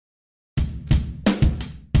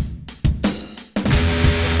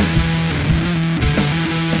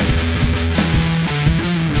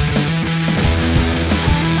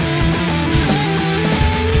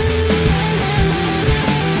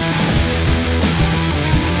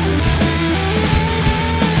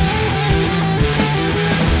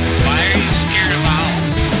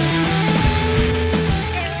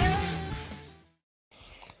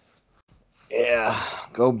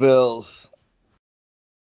Go Bills.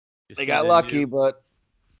 You They see got the lucky, new- but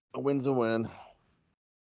a win's a win.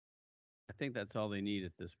 I think that's all they need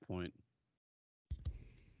at this point.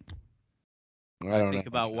 I don't think know.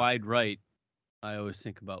 about wide right. I always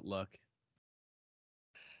think about luck.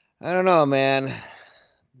 I don't know, man.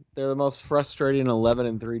 They're the most frustrating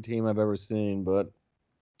 11-3 team I've ever seen, but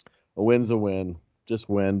a win's a win. Just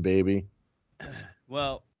win, baby.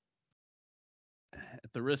 Well,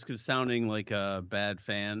 at the risk of sounding like a bad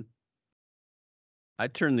fan, I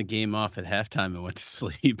turned the game off at halftime and went to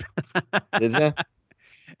sleep. Did you?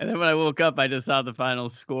 And then when I woke up, I just saw the final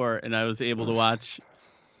score, and I was able to watch.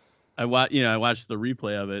 I watched the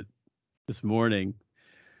replay of it this morning,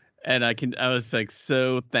 and I was like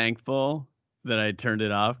so thankful that I turned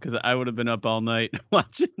it off because I would have been up all night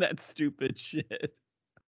watching that stupid shit.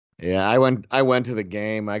 Yeah, I went to the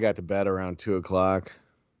game. I got to bed around 2:00.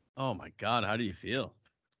 Oh my god, how do you feel?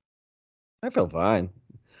 I felt fine.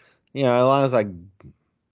 You know, as long as I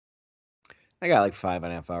got like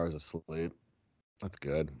 5.5 hours of sleep. That's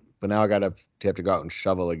good. But now I have to go out and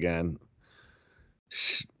shovel again.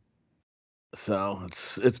 So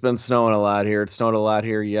it's been snowing a lot here. It snowed a lot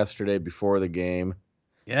here yesterday before the game.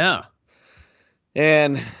 Yeah.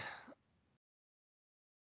 And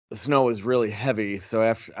the snow was really heavy, so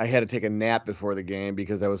after I had to take a nap before the game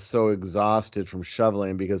because I was so exhausted from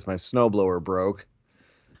shoveling because my snowblower broke.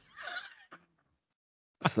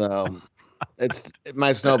 So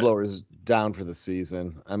my snowblower is down for the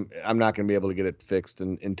season. I'm not going to be able to get it fixed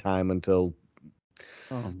in time until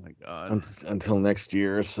Oh my god. until next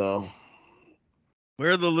year. So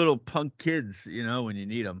Where are the little punk kids, when you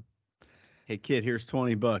need them? Hey kid, here's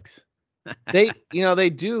 $20. they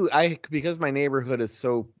do. Because my neighborhood is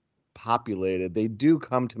so populated, they do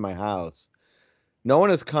come to my house. No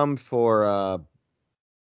one has come for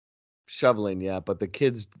shoveling yet, but the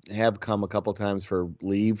kids have come a couple times for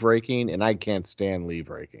leaf raking, and I can't stand leaf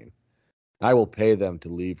raking. I will pay them to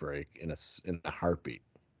leaf rake in a heartbeat.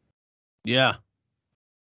 Yeah.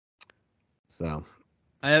 So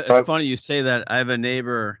It's funny you say that. I have a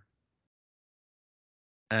neighbor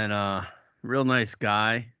and real nice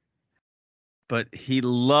guy, but he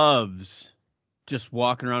loves just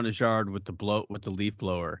walking around his yard with the leaf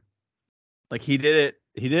blower. Like he did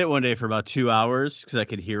it one day for about 2 hours because I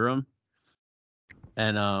could hear him.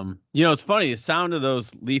 And it's funny, the sound of those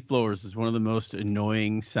leaf blowers is one of the most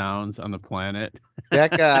annoying sounds on the planet.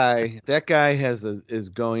 that guy is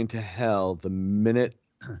going to hell the minute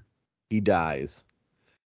he dies.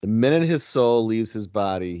 The minute his soul leaves his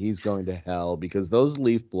body, he's going to hell because those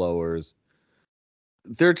leaf blowers,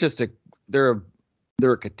 they're just they're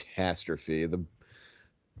a catastrophe.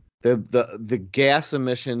 The gas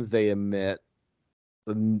emissions they emit,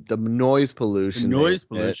 the noise The pollution they noise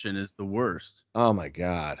emit. pollution is the worst. Oh my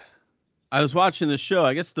god. I was watching the show.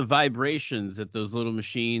 I guess the vibrations that those little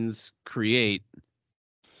machines create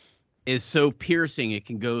is so piercing. It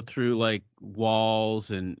can go through like walls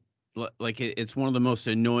and like it's one of the most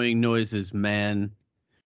annoying noises, man.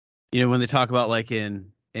 When they talk about like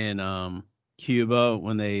in Cuba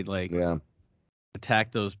when they like Yeah.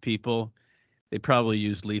 attack those people, they probably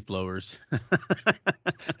use leaf blowers.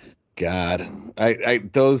 God. I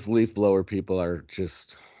those leaf blower people are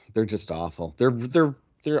they're just awful.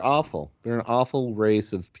 They're awful. They're an awful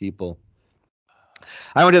race of people.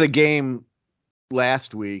 I went to the game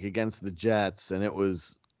last week against the Jets, and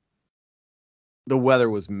the weather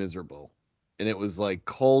was miserable. And it was like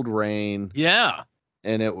cold rain, Yeah.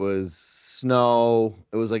 and it was snow.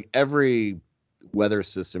 It was like every weather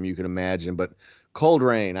system you can imagine, but cold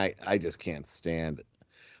rain, I just can't stand it.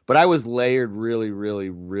 But I was layered really, really,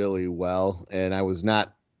 really well, and I was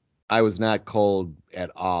not cold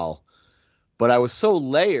at all. But I was so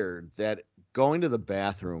layered that going to the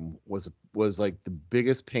bathroom was like the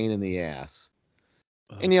biggest pain in the ass.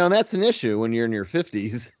 And that's an issue when you're in your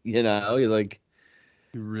 50s, you're like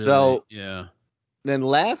Really, so yeah. then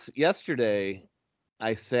yesterday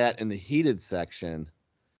I sat in the heated section,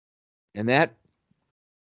 and that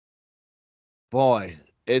boy,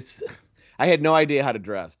 I had no idea how to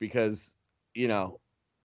dress because,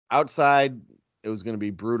 outside it was going to be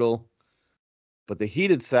brutal, but the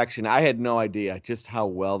heated section, I had no idea just how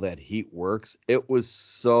well that heat works. It was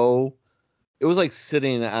like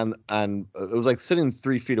sitting it was like sitting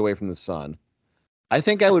 3 feet away from the sun. I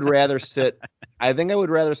think I would rather sit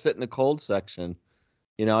in the cold section.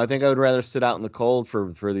 I think I would rather sit out in the cold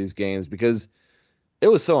for these games because it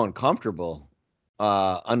was so uncomfortable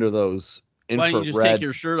under those Why don't you just take infrared.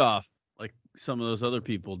 your shirt off like some of those other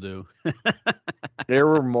people do? There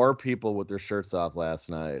were more people with their shirts off last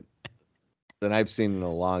night than I've seen in a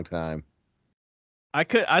long time.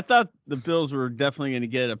 I thought the Bills were definitely going to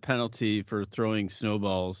get a penalty for throwing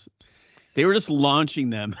snowballs. They were just launching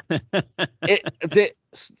them. It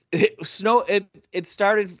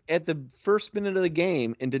started at the first minute of the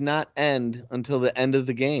game and did not end until the end of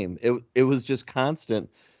the game. It was just constant,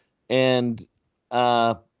 and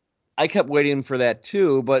uh, I kept waiting for that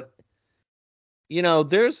too. But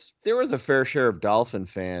there was a fair share of Dolphin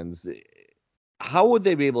fans. How would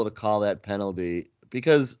they be able to call that penalty?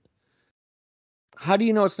 Because how do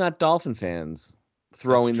you know it's not Dolphin fans That's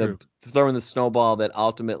throwing the true. throwing the snowball that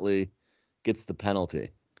ultimately gets the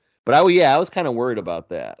penalty? But I was kind of worried about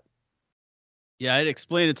that. Yeah, I'd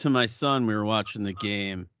explained it to my son. We were watching the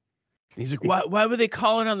game. He's like, "Why would they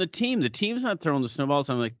call it on the team? The team's not throwing the snowballs."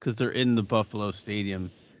 I'm like, "Because they're in the Buffalo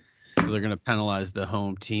Stadium, so they're gonna penalize the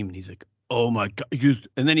home team." And he's like, "Oh my god!"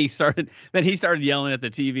 And then he started yelling at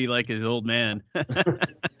the TV like his old man.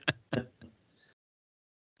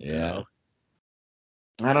 Yeah.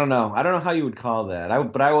 So I don't know. I don't know how you would call that.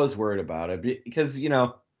 But I was worried about it because,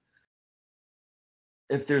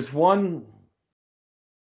 if there's one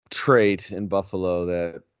trait in Buffalo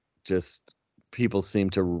that just people seem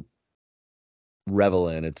to revel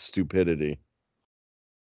in, it's stupidity.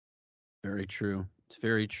 very true. It's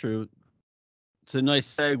very true. It's a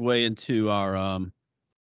nice segue into our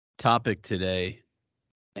topic today,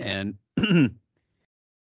 and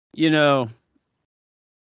you know,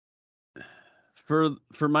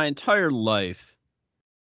 for my entire life,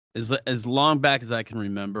 as long back as I can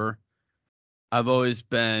remember, I've always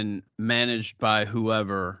been managed by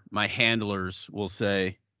whoever my handlers will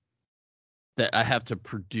say that I have to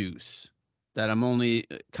produce. That I'm only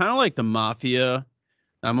kind of like the mafia.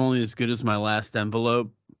 I'm only as good as my last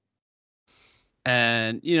envelope.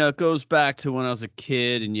 And it goes back to when I was a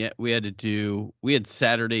kid, and yet we had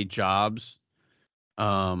Saturday jobs.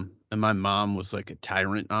 And my mom was like a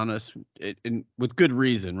tyrant on us, and with good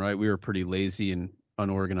reason, right? We were pretty lazy and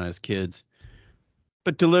unorganized kids.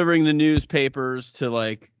 But delivering the newspapers to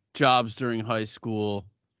like jobs during high school,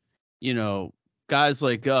 you know, guys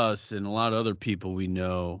like us and a lot of other people we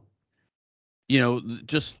know,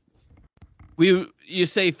 just you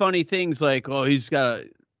say funny things like, "Oh, he's got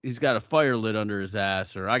a fire lit under his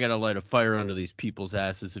ass," or "I got to light a fire under these people's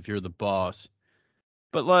asses if you're the boss."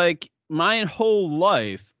 But like my whole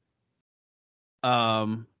life,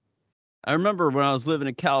 um, I remember when I was living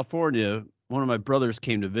in California, one of my brothers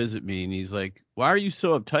came to visit me, and he's like, "Why are you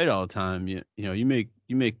so uptight all the time? You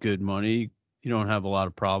make good money. You don't have a lot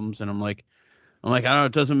of problems." And I'm like, I don't know.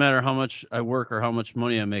 It doesn't matter how much I work or how much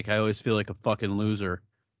money I make. I always feel like a fucking loser.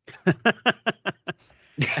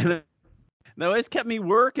 And that always kept me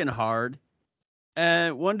working hard.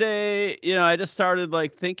 And one day, I just started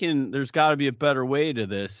like thinking there's got to be a better way to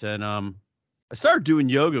this. And I started doing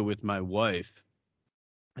yoga with my wife.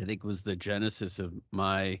 I think was the genesis of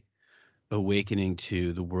my awakening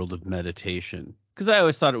to the world of meditation. Because I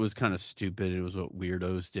always thought it was kind of stupid. It was what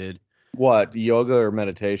weirdos did. What, yoga or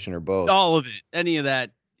meditation or both? All of it, any of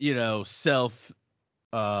that, self,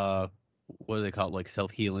 uh, what do they call it? Like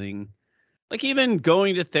self healing. Like even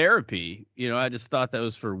going to therapy, I just thought that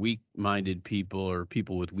was for weak minded people or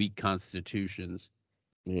people with weak constitutions.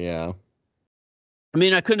 Yeah. I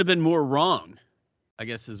mean, I couldn't have been more wrong, I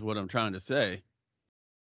guess is what I'm trying to say.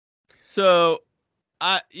 So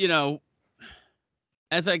as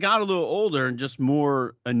I got a little older and just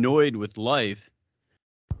more annoyed with life,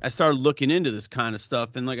 I started looking into this kind of stuff.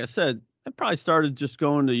 And like I said, I probably started just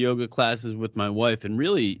going to yoga classes with my wife and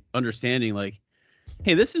really understanding like,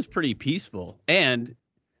 hey, this is pretty peaceful. And,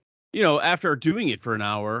 after doing it for an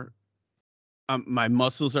hour, my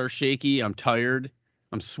muscles are shaky. I'm tired.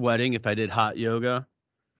 I'm sweating if I did hot yoga.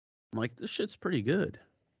 I'm like, this shit's pretty good.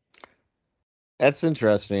 That's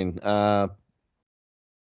interesting.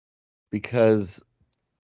 Because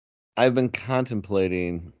I've been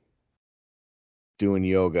contemplating doing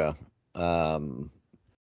yoga. Um,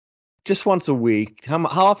 just once a week. How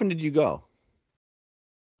often did you go?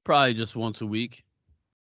 Probably just once a week.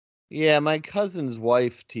 Yeah, my cousin's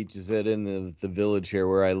wife teaches it in the village here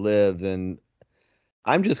where I live, and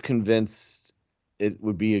I'm just convinced it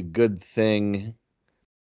would be a good thing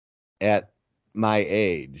at my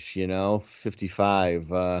age,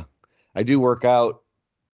 55. I do work out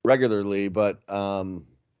regularly, but I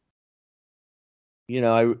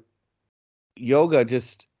yoga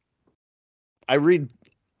just I read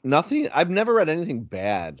nothing. I've never read anything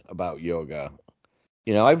bad about yoga.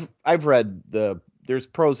 I've read there's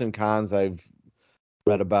pros and cons. I've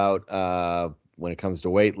read about when it comes to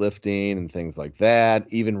weightlifting and things like that.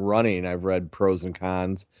 Even running, I've read pros and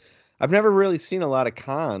cons. I've never really seen a lot of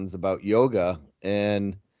cons about yoga,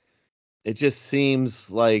 and it just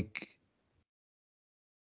seems like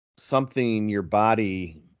something your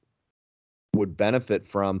body would benefit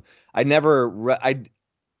from. I never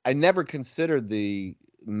considered the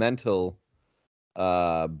mental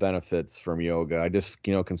benefits from yoga. I just,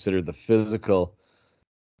 considered the physical.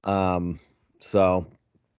 So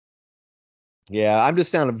yeah, I'm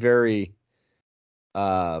just not a very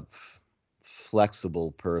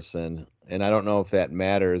flexible person, and I don't know if that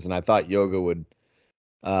matters. And I thought yoga would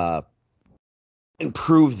uh,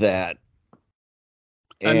 improve that.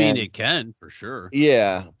 I mean, And it can for sure.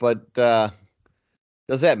 yeah, but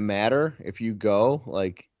does that matter if you go?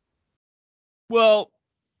 Like, Well,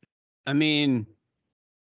 I mean,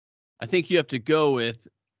 I think you have to go with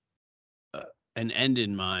an end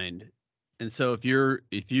in mind. And so if you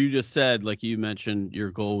just said, like you mentioned,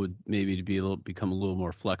 your goal would maybe to become a little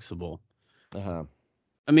more flexible. uh-huh.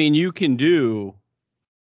 I mean, you can do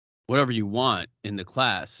whatever you want in the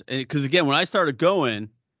class. Because again, when I started going,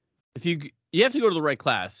 if you have to go to the right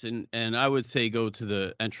class, and I would say go to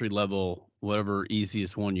the entry level, whatever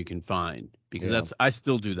easiest one you can find, because Yeah. I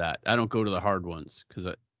still do that. I don't go to the hard ones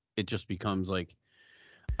because it just becomes like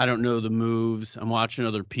I don't know the moves. I'm watching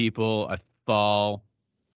other people. I fall.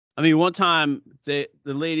 I mean, one time the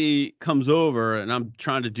lady comes over and I'm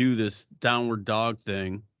trying to do this downward dog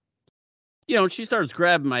thing. She starts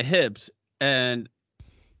grabbing my hips and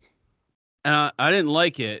I didn't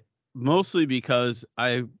like it, mostly because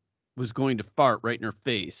I was going to fart right in her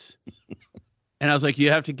face. And I was like, "You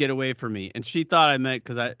have to get away from me." And she thought I meant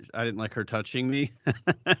because I didn't like her touching me.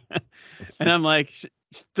 And I'm like,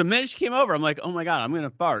 the minute she came over, I'm like, "Oh my God, I'm gonna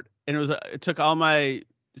fart." And it took all my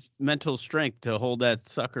mental strength to hold that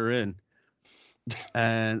sucker in.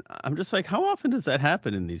 And I'm just like, how often does that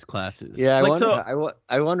happen in these classes? Yeah, Like, so,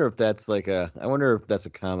 I wonder if that's I wonder if that's a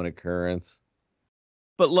common occurrence.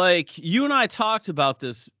 but like you and I talked about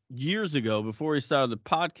this years ago before we started the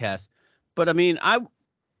podcast. But I mean,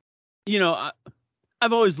 you know, I,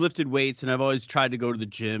 I've always lifted weights and I've always tried to go to the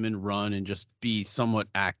gym and run and just be somewhat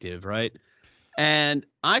active, right? And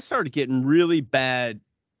I started getting really bad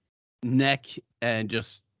neck and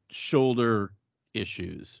just shoulder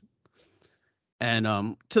issues. And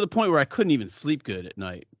to the point where I couldn't even sleep good at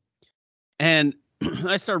night. And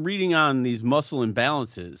I started reading on these muscle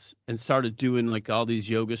imbalances and started doing like all these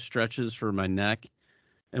yoga stretches for my neck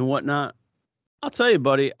and whatnot. I'll tell you,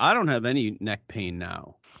 buddy, I don't have any neck pain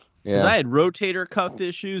now because Yeah. I had rotator cuff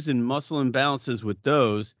issues and muscle imbalances with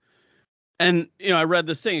those. And, I read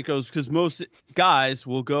this thing. It goes, because most guys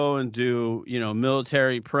will go and do,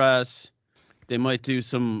 military press. They might do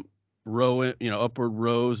some upward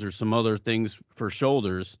rows or some other things for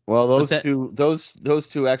shoulders. Well, But that, those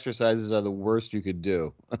two exercises are the worst you could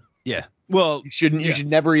do. yeah. Well, You yeah. should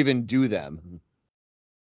never even do them.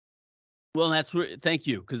 Well, that's where, thank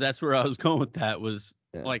you, because that's where I was going with that was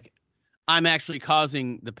Yeah. like, I'm actually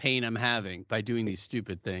causing the pain I'm having by doing these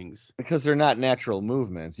stupid things. Because they're not natural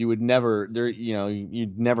movements. You would never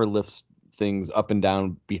you'd never lift things up and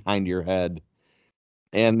down behind your head.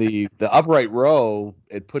 And the upright row,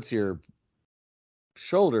 it puts your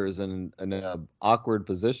shoulders in an awkward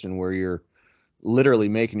position where you're literally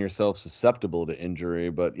making yourself susceptible to injury.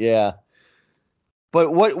 But yeah,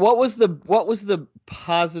 but what was the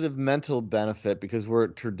positive mental benefit? Because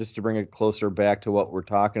just to bring it closer back to what we're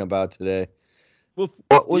talking about today. Well,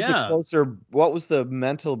 yeah. What was the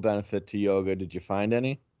mental benefit to yoga? Did you find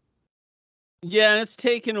any? Yeah, and it's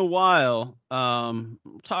taken a while. I'm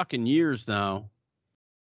talking years now.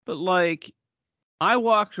 But like I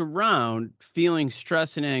walked around feeling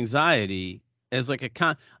stress and anxiety as like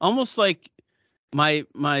almost like my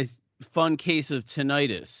fun case of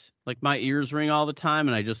tinnitus. Like my ears ring all the time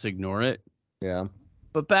and I just ignore it. Yeah.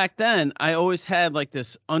 But back then, I always had like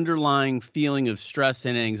this underlying feeling of stress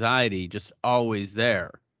and anxiety just always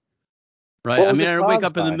there. Right. What I was mean, it I wake caused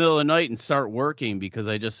up in the by? middle of the night and start working because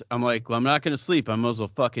I'm like, well, I'm not going to sleep. I might as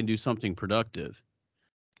well fucking do something productive.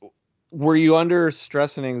 Were you under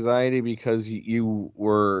stress and anxiety because you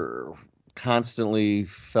were constantly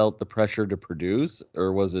felt the pressure to produce,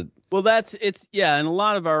 or was it Well, yeah. And a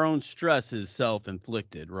lot of our own stress is self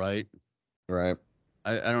inflicted, right? right?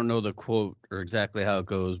 I don't know the quote or exactly how it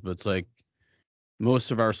goes, but it's like most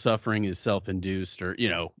of our suffering is self induced or,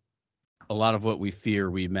 a lot of what we fear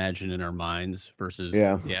we imagine in our minds versus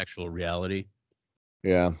Yeah. the actual reality.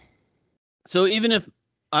 Yeah. So even if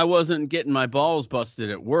I wasn't getting my balls busted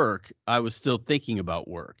at work, I was still thinking about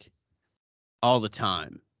work all the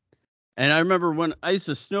time. And I remember when I used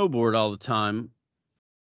to snowboard all the time,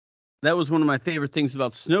 that was one of my favorite things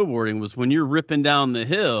about snowboarding was when you're ripping down the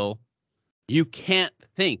hill, you can't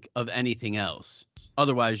think of anything else.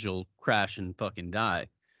 Otherwise you'll crash and fucking die.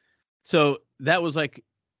 So that was like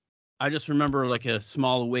I just remember like a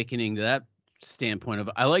small awakening to that standpoint of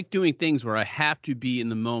I like doing things where I have to be in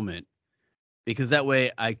the moment because that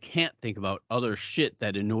way I can't think about other shit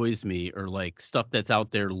that annoys me or like stuff that's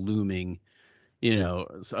out there looming,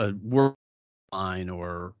 a work line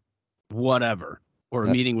or whatever, or a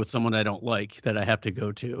Uh, meeting with someone I don't like that I have to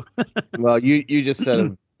go to. well, you just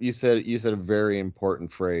said a very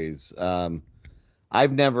important phrase.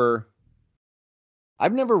 I've never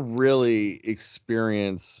I've never really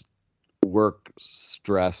experienced work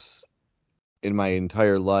stress in my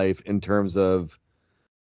entire life in terms of,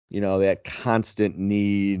 that constant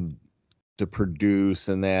need to produce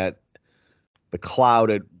and that the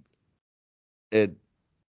cloud it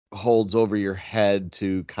holds over your head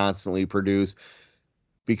to constantly produce,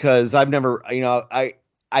 because I've never,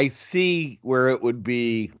 I see where it would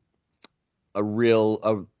be a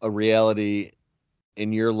reality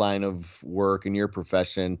in your line of work, in your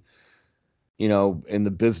profession, in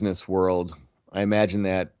the business world. I imagine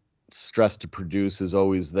that stress to produce is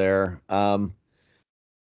always there.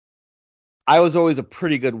 I was always a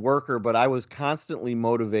pretty good worker, but I was constantly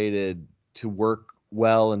motivated to work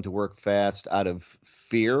well and to work fast out of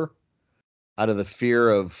the fear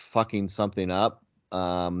of fucking something up.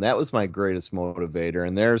 That was my greatest motivator.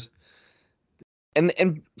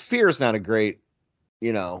 And fear is not a great,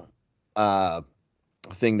 you know, uh,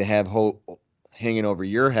 thing to have hope hanging over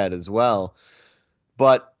your head as well.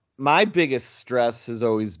 But my biggest stress has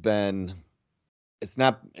always been,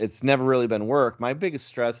 it's never really been work. My biggest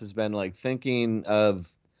stress has been like thinking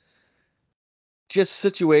of just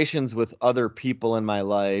situations with other people in my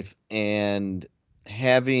life and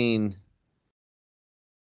having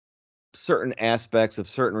certain aspects of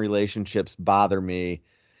certain relationships bother me,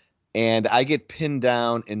 and I get pinned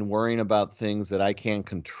down in worrying about things that I can't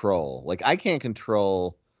control. Like I can't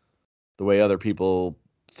control the way other people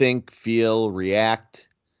think, feel, react.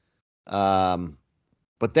 Um,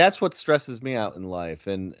 but that's what stresses me out in life,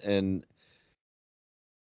 and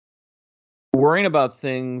worrying about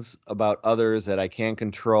things about others that I can't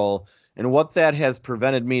control. And what that has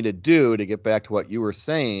prevented me to do, to get back to what you were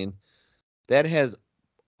saying, that has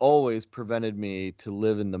always prevented me to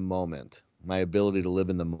live in the moment, my ability to live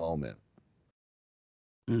in the moment,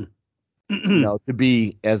 Mm. to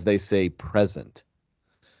be, as they say, present.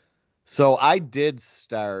 So I did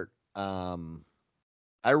start, I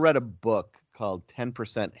read a book called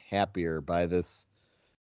 10% Happier by this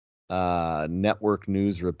network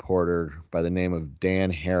news reporter by the name of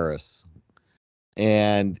Dan Harris.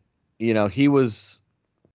 And, he was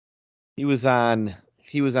on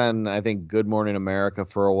I think Good Morning America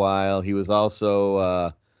for a while. He was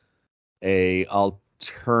also a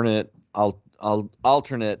alternate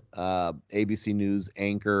ABC News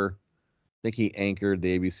anchor. I think he anchored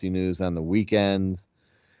the ABC News on the weekends.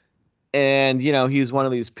 And he's one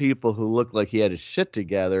of these people who looked like he had his shit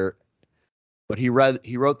together, but he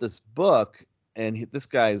wrote this book, and this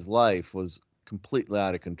guy's life was completely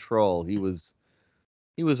out of control. His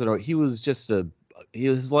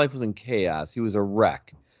life was in chaos. He was a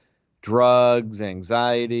wreck. Drugs,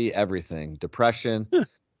 anxiety, everything, depression.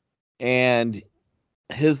 And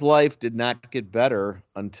his life did not get better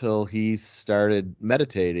until he started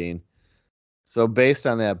meditating. So based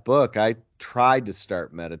on that book, I tried to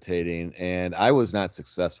start meditating and I was not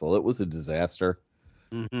successful. It was a disaster.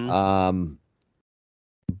 Hmm. Um,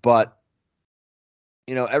 but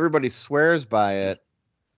everybody swears by it,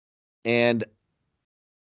 and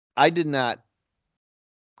I did not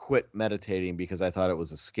quit meditating because I thought it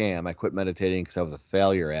was a scam. I quit meditating because I was a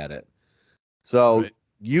failure at it. So Right.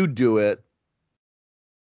 you do it.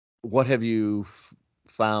 What have you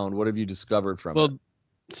found? What have you discovered from it? Well,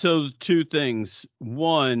 so two things.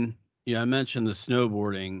 One, I mentioned the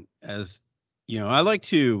snowboarding as, I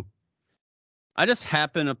just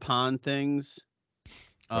happen upon things.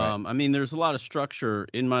 Right. I mean, there's a lot of structure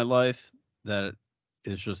in my life that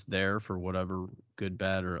is just there for whatever good,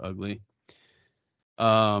 bad, or ugly.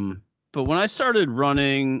 Um, but when I started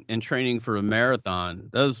running and training for a marathon,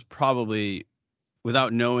 that was probably,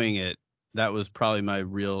 without knowing it, that was probably my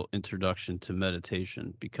real introduction to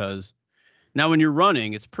meditation. Because now when you're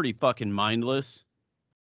running, it's pretty fucking mindless.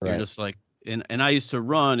 You're Right. just like, and I used to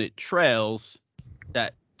run at trails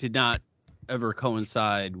that did not ever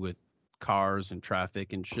coincide with cars and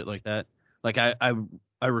traffic and shit like that. Like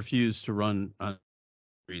I refuse to run on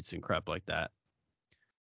streets and crap like that.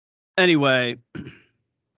 Anyway,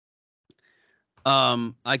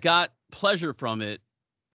 I got pleasure from it,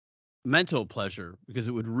 mental pleasure, because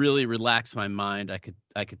it would really relax my mind. I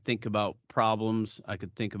could think about problems, I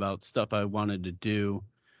could think about stuff I wanted to do,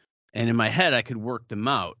 and in my head I could work them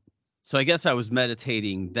out. So I guess I was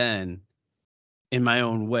meditating then, in my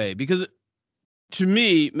own way. Because to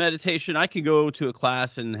me, meditation, I could go to a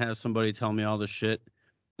class and have somebody tell me all this shit.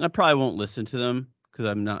 And I probably won't listen to them because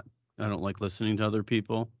I don't like listening to other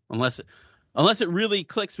people unless it really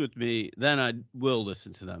clicks with me, then I will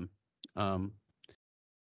listen to them.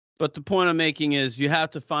 But the point I'm making is you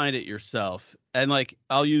have to find it yourself. And like,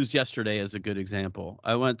 I'll use yesterday as a good example.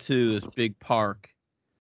 I went to this big park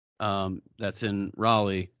that's in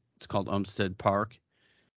Raleigh. It's called Umstead Park.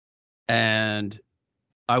 And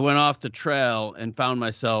I went off the trail and found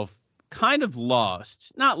myself kind of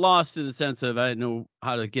lost. Not lost in the sense of I didn't know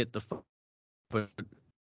how to get but from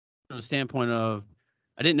the standpoint of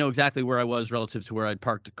I didn't know exactly where I was relative to where I'd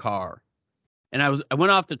parked the car. And I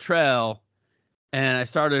went off the trail and I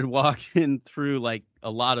started walking through like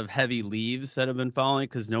a lot of heavy leaves that have been falling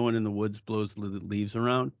because no one in the woods blows the leaves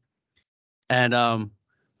around. And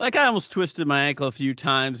like I almost twisted my ankle a few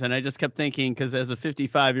times, and I just kept thinking because as a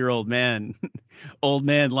 55-year-old man, old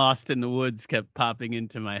man lost in the woods kept popping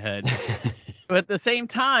into my head. But at the same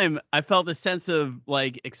time, I felt a sense of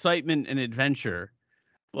like excitement and adventure,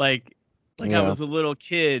 like I Yeah. was a little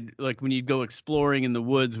kid, like when you'd go exploring in the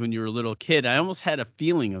woods when you were a little kid. I almost had a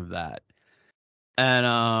feeling of that.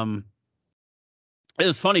 And it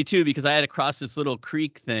was funny too because I had to cross this little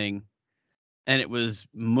creek thing and it was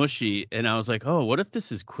mushy and I was like, "Oh, what if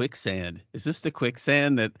this is quicksand? Is this the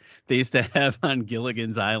quicksand that they used to have on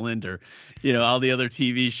Gilligan's Island or all the other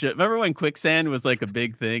TV shows? Remember when quicksand was like a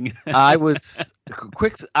big thing?" I was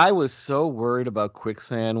so worried about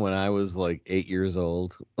quicksand when I was like 8 years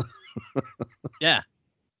old. Yeah.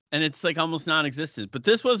 And it's like almost non-existent. But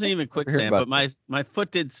this wasn't even Never hear quicksand, about but my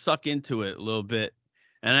foot did suck into it a little bit.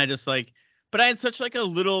 And I just like but I had such like a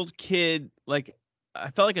little kid, like I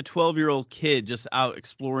felt like a 12-year-old kid just out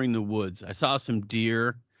exploring the woods. I saw some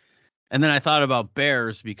deer. And then I thought about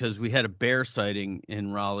bears because we had a bear sighting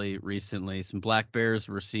in Raleigh recently. Some black bears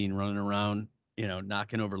were seen running around,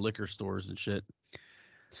 knocking over liquor stores and shit.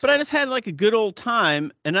 But I just had like a good old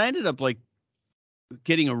time and I ended up like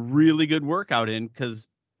getting a really good workout in because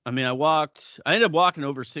I mean, I ended up walking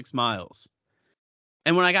over 6 miles.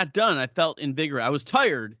 And when I got done, I felt invigorated. I was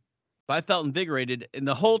tired, but I felt invigorated. And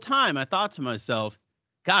the whole time I thought to myself,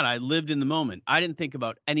 God, I lived in the moment. I didn't think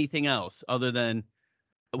about anything else other than,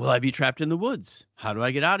 will I be trapped in the woods? How do I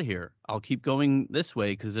get out of here? I'll keep going this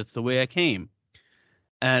way because it's the way I came.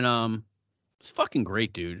 And it's fucking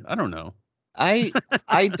great, dude. I don't know. I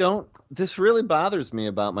I don't this really bothers me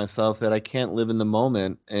about myself that I can't live in the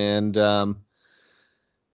moment. And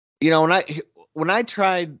you know, when I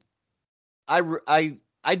tried I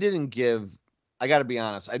didn't give I got to be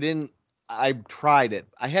honest. I tried it.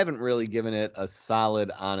 I haven't really given it a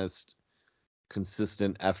solid, honest,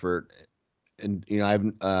 consistent effort. And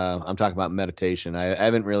I'm talking about meditation. I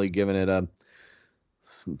haven't really given it a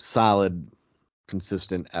some solid,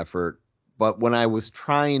 consistent effort. But when I was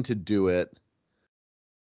trying to do it,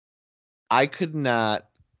 I could not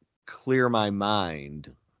clear my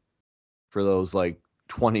mind for those like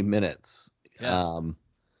 20 minutes. Yeah. Um,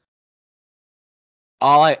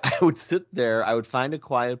 I would sit there, I would find a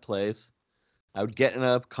quiet place, I would get in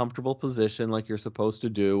a comfortable position like you're supposed to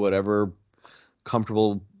do,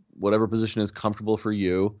 comfortable, whatever position is comfortable for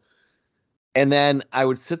you. And then I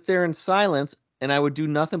would sit there in silence and I would do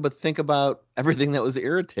nothing but think about everything that was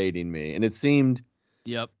irritating me. And it seemed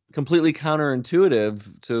Yep. completely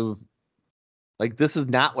counterintuitive to like this is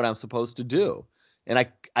not what I'm supposed to do. And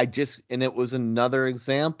and it was another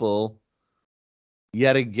example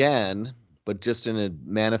yet again, but just in a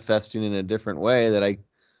manifesting in a different way that I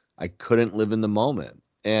couldn't live in the moment.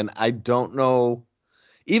 And I don't know,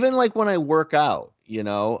 even like when I work out,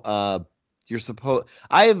 you're supposed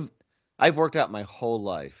I've worked out my whole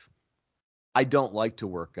life. I don't like to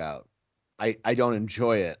work out. I don't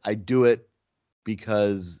enjoy it. I do it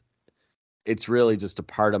because it's really just a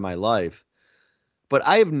part of my life. But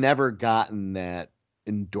I've never gotten that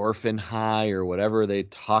endorphin high or whatever they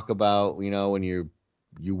talk about, when you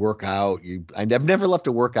work out. I've never left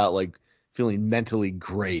a workout like feeling mentally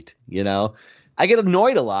great. I get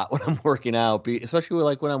annoyed a lot when I'm working out, especially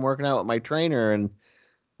like when I'm working out with my trainer and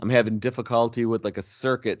I'm having difficulty with like a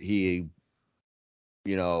circuit he,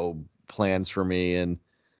 plans for me and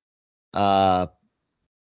uh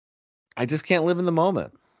I just can't live in the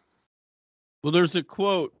moment. Well, there's a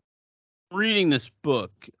quote reading this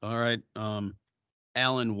book. All right.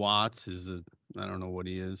 Alan Watts I don't know what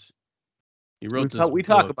he is. He wrote this We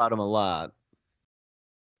talk book. about him a lot.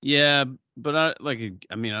 Yeah, but I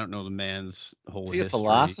mean, I don't know the man's Is whole he a history.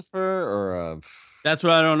 philosopher or a That's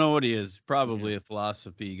what I don't know what he is. yeah. Probably a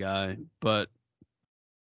philosophy guy, but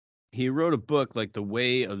he wrote a book like The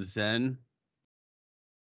Way of Zen.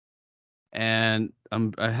 And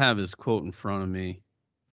I have his quote in front of me,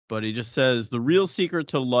 but he just says, the real secret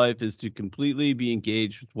to life is to completely be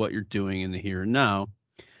engaged with what you're doing in the here and now.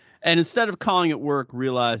 And instead of calling it work,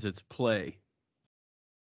 realize it's play.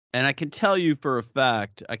 And I can tell you for a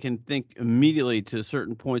fact, I can think immediately to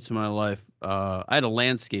certain points in my life. I had a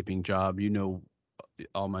landscaping job. You know,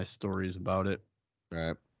 all my stories about it.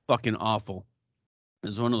 Right. Fucking awful.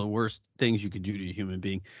 It's one of the worst things you could do to a human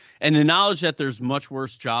being. And the knowledge that there's much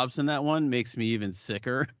worse jobs than that one makes me even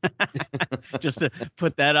sicker. Just to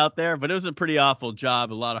put that out there. But it was a pretty awful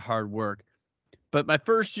job, a lot of hard work. But my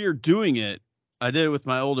first year doing it, I did it with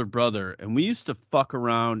my older brother, and we used to fuck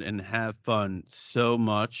around and have fun so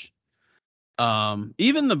much.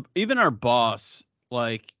 Even our boss,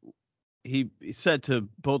 like he said to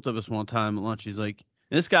both of us one time at lunch, he's like,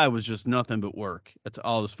 this guy was just nothing but work. That's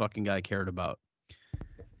all this fucking guy cared about.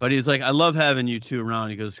 But he's like, I love having you two around.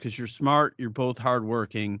 He goes, because you're smart, you're both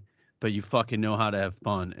hardworking, but you fucking know how to have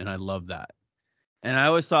fun, and I love that. And I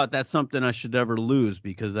always thought that's something I should never lose,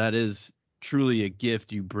 because that is truly a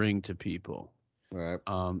gift you bring to people. Right.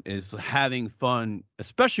 Is having fun,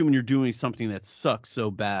 especially when you're doing something that sucks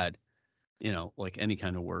so bad, you know, like any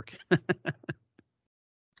kind of work.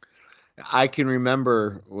 I can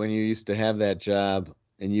remember when you used to have that job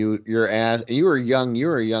and your ass, and you were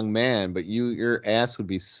a young man, but your ass would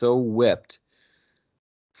be so whipped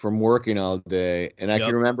from working all day. And Yep.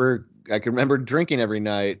 I can remember drinking every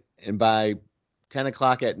night, and by 10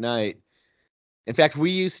 o'clock at night, in fact,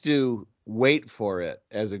 we used to wait for it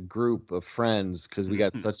as a group of friends because we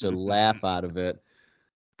got such a laugh out of it.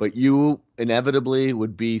 But you inevitably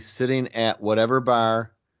would be sitting at whatever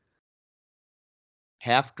bar,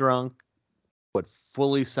 half drunk, but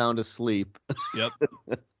fully sound asleep. Yep.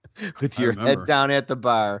 With I your head remember. down at the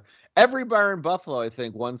bar. Every bar in Buffalo, I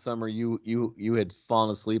think, one summer you had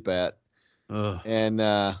fallen asleep at, Ugh.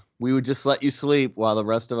 and we would just let you sleep while the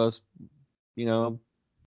rest of us, you know,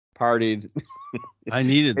 partied. I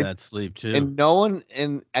needed and, that sleep too. and no one,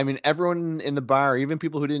 and I mean, everyone in the bar, even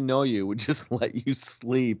people who didn't know you, would just let you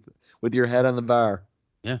sleep with your head on the bar.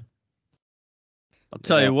 Yeah. I'll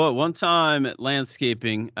tell Yeah. you what, one time at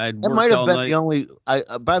landscaping, I'd That might worked have all been the night. only.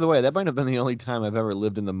 By the way, that might have been the only time I've ever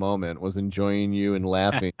lived in the moment. Was enjoying you and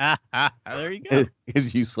laughing There you go.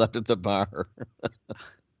 as you slept at the bar.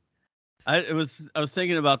 I was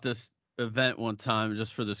thinking about this event one time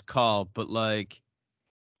just for this call, but like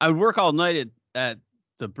I would work all night at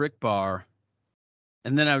the brick bar,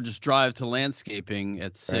 and then I would just drive to landscaping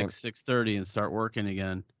at Right. 6:30 and start working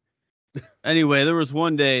again. Anyway, there was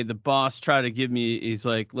one day the boss tried to give me, he's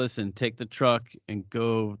like, listen, take the truck and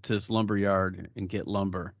go to this lumber yard and get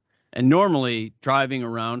lumber. And normally driving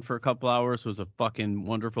around for a couple hours was a fucking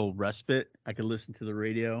wonderful respite. I could listen to the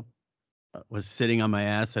radio. Was sitting on my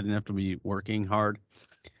ass. I didn't have to be working hard.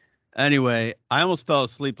 Anyway, I almost fell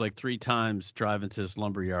asleep like 3 times driving to this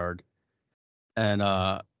lumber yard. And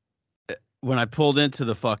when I pulled into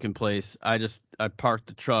the fucking place, I parked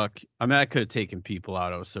the truck. I mean, I could have taken people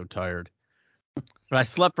out. I was so tired. But I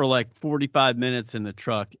slept for like 45 minutes in the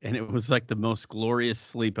truck, and it was like the most glorious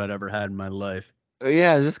sleep I'd ever had in my life.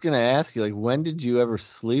 Yeah, I was just gonna ask you, like, when did you ever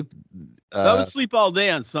sleep? I would Uh, sleep all day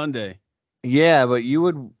on Sunday. yeah, but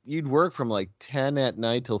you'd work from like 10 at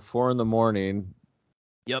night till 4 in the morning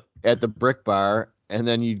Yep. at the brick bar, and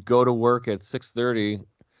then you'd go to work at 6:30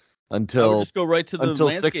 I would until just go right to the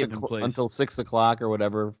landscaping place. until 6 o'clock or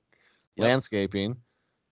whatever, Yep. landscaping.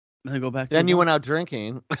 And then go back to Then you work. went out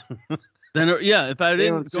drinking. Then, yeah, if I It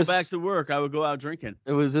was didn't go back just to work, I would go out drinking.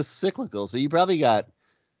 it was just cyclical. So you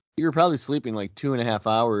were probably sleeping like 2.5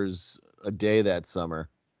 hours a day that summer,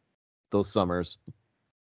 those summers.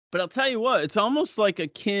 But I'll tell you what, it's almost like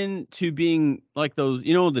akin to being like those,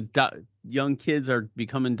 you know, young kids are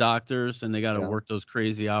becoming doctors and they got to Yeah. work those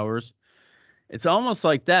crazy hours. It's almost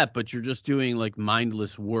like that, but you're just doing like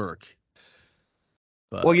mindless work.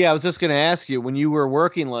 Well, But yeah, I was just going to ask you when you were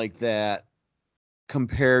working like that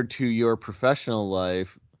compared to your professional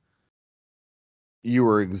life, you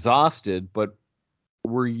were exhausted, but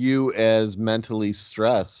were you as mentally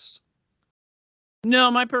stressed?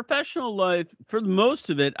 no, my professional life, for most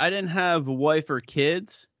of it, I didn't have a wife or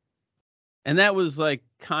kids. And that was like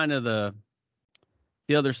kind of the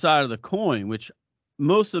other side of the coin, which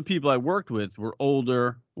most of the people I worked with were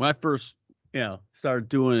older. When I first, started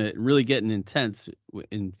doing it, really getting intense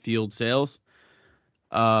in field sales,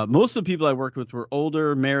 most of the people I worked with were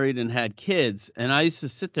older, married, and had kids. And I used to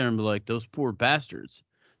sit there and be like, those poor bastards.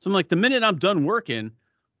 So I'm like, the minute I'm done working,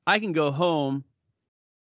 I can go home,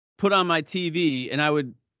 put on my TV, and I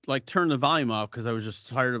would like turn the volume off because I was just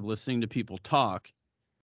tired of listening to people talk.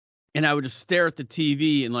 And I would just stare at the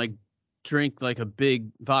TV and like drink like a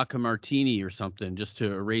big vodka martini or something just to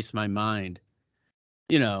erase my mind,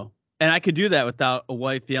 and I could do that without a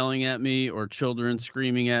wife yelling at me or children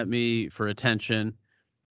screaming at me for attention.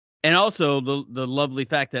 And also the lovely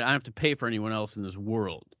fact that I don't have to pay for anyone else in this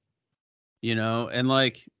world, and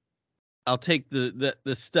like I'll take the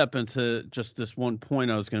step into just this one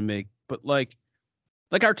point I was going to make, but like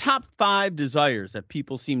our top 5 desires that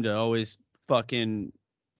people seem to always fucking,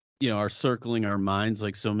 are circling our minds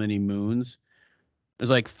like so many moons.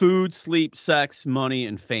 There's like food, sleep, sex, money,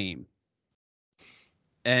 and fame.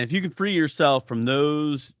 And if you can free yourself from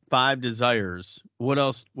those 5 desires, what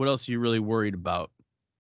else are you really worried about?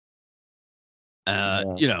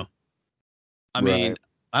 Yeah. I Right. mean,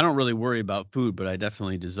 I don't really worry about food, but I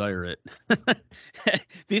definitely desire it.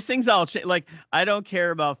 These things all change. Like, I don't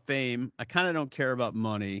care about fame. I kind of don't care about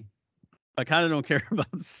money. I kind of don't care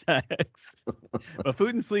about sex. But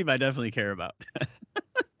food and sleep, I definitely care about.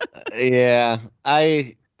 Yeah,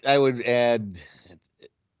 I would add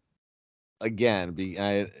again.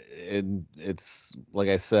 And it's like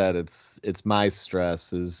I said, it's my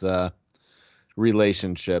stress is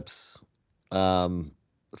relationships. Um,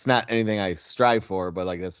 it's not anything I strive for, but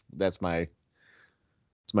like that's my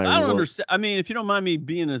it's my I don't work. understand. I mean, if you don't mind me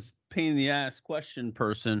being a pain in the ass question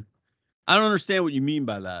person, I don't understand what you mean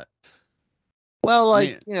by that. Well, I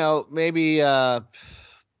like mean,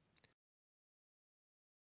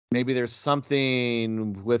 maybe there's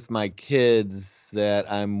something with my kids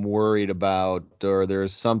that I'm worried about, or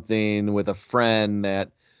there's something with a friend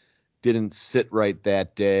that didn't sit right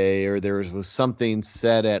that day, or there was something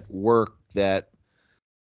said at work that,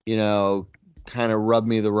 you know, kind of rubbed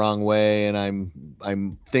me the wrong way, and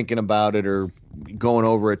I'm thinking about it or going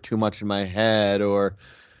over it too much in my head, or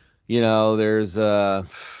there's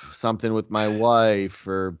something with my wife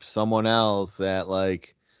or someone else that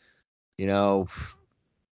like, you know,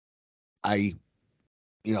 I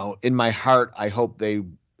in my heart, I hope they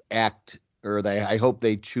act or I hope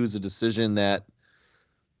they choose a decision that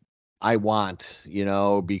I want,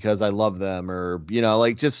 because I love them or,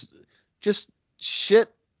 like just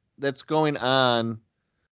shit that's going on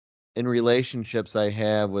in relationships I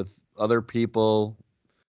have with other people,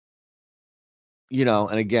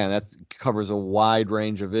 and again, that covers a wide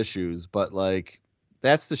range of issues, but like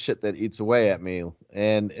that's the shit that eats away at me.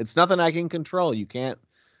 And it's nothing I can control. You can't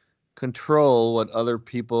control what other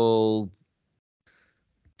people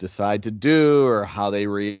decide to do or how they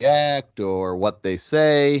react or what they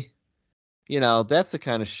say. That's the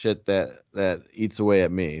kind of shit that eats away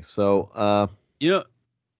at me. So you know,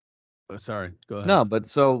 oh, sorry, go ahead. no, but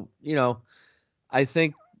so I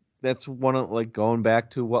think that's one of, like, going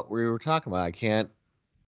back to what we were talking about. I can't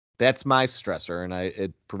That's my stressor, and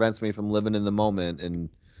it prevents me from living in the moment. And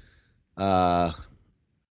uh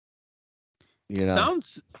you know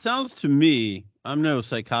Sounds to me, I'm no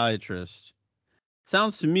psychiatrist.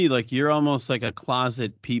 Sounds to me like you're almost like a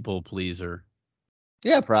closet people pleaser.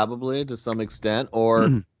 yeah, probably to some extent.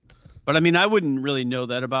 Or But I mean, I wouldn't really know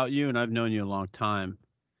that about you, and I've known you a long time.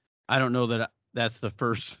 I don't know that that's the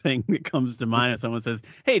first thing that comes to mind if someone says,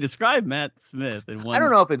 "Hey, describe Matt Smith in I don't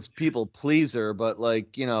one." know if it's people pleaser, but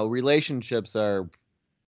like, relationships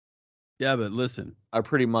Yeah, but listen, are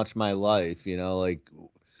pretty much my life, like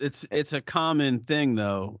it's a common thing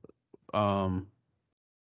though. Um,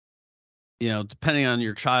 depending on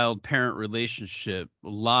your child parent relationship, a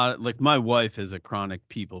lot like my wife is a chronic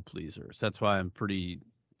people pleaser. So that's why I'm pretty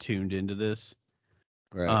tuned into this.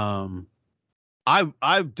 right. Um,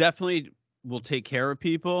 I definitely will take care of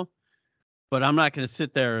people, but I'm not going to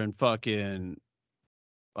sit there and fucking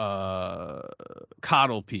uh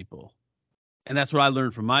coddle people. And that's what I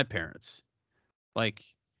learned from my parents. Like,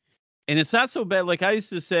 and it's not so bad. Like I used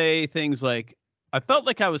to say things like I felt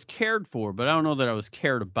like I was cared for, but I don't know that I was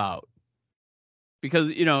cared about. Because,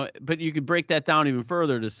 but you could break that down even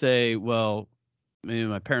further to say, well, maybe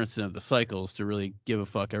my parents didn't have the cycles to really give a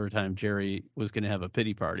fuck every time Jerry was going to have a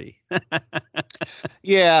pity party.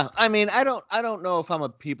 Yeah, I mean, I don't know if I'm a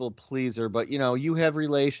people pleaser, but you have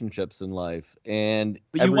relationships in life, and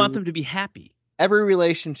But you want them to be happy. every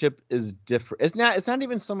relationship is different. It's not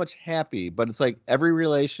even so much happy, but it's like every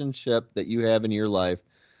relationship that you have in your life,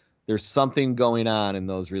 there's something going on in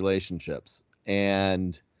those relationships.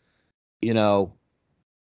 And you know,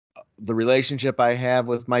 the relationship I have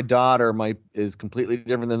with my daughter might is completely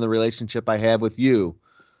different than the relationship I have with you.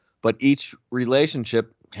 But each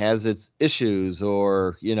relationship has its issues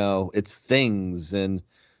or, its things. And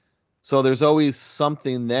so there's always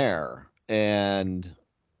something there and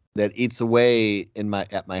that eats away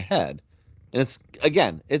at my head. And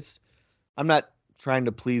I'm not trying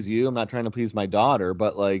to please you. I'm not trying to please my daughter,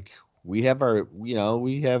 but like we have our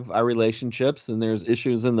relationships, and there's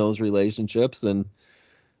issues in those relationships, and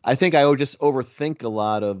I think I would just overthink a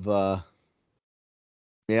lot of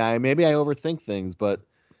yeah, maybe I overthink things, but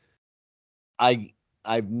I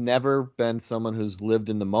I've never been someone who's lived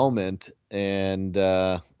in the moment, and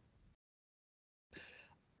I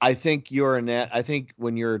think I think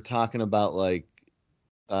when you're talking about like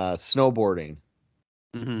snowboarding,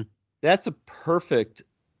 Hmm. that's a perfect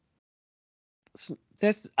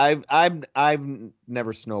that's I've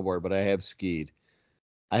never snowboarded, but I have skied.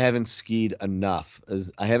 I haven't skied enough,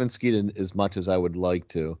 as I haven't skied as much as I would like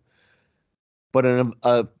to. But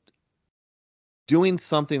doing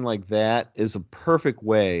something like that is a perfect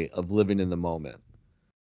way of living in the moment,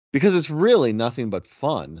 because it's really nothing but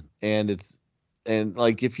fun, and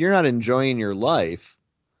like if you're not enjoying your life,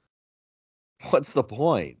 what's the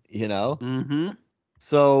point, you know? Hmm.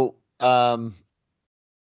 So, I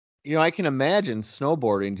can imagine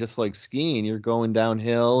snowboarding just like skiing. You're going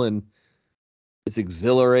downhill and it's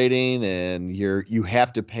exhilarating, and you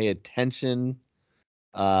have to pay attention.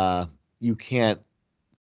 You can't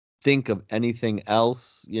think of anything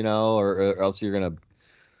else, or else you're gonna,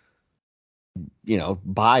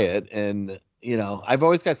 buy it. And I've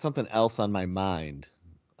always got something else on my mind.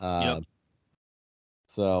 Yep. Uh,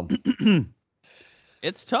 so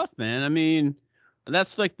It's tough, man. I mean,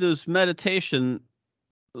 that's like this meditation.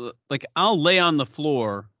 Like I'll lay on the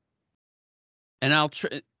floor and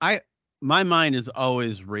my mind is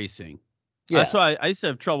always racing. That's yeah, why I used to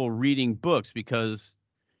have trouble reading books, because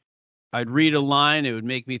I'd read a line, it would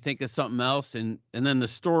make me think of something else, and then the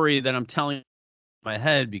story that I'm telling in my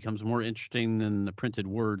head becomes more interesting than the printed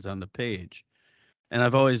words on the page. And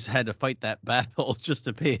I've always had to fight that battle just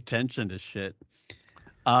to pay attention to shit.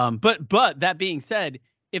 But that being said,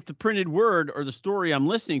 if the printed word or the story I'm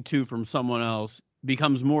listening to from someone else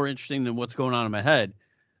becomes more interesting than what's going on in my head,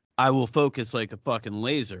 I will focus like a fucking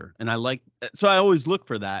laser. And so I always look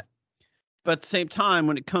for that. But at the same time,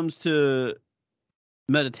 when it comes to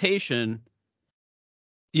meditation,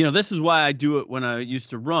 this is why I do it when I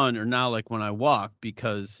used to run, or now like when I walk,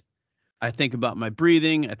 because I think about my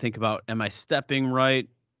breathing. I think about, am I stepping right?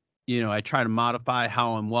 I try to modify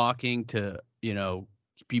how I'm walking to,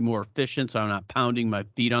 be more efficient so I'm not pounding my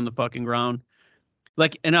feet on the fucking ground.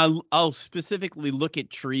 Like, and I'll specifically look at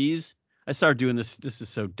trees. I started doing this. This is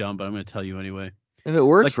so dumb, but I'm going to tell you anyway. if it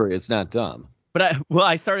works Like, for you, it's not dumb. but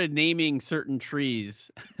I started naming certain trees.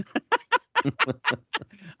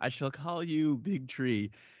 I shall call you Big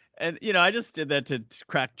Tree. And I just did that to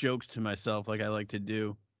crack jokes to myself, like I like to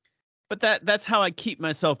do. But that's how I keep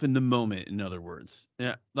myself in the moment, in other words.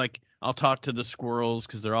 Yeah, like I'll talk to the squirrels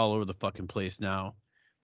because they're all over the fucking place now.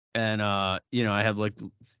 And I have like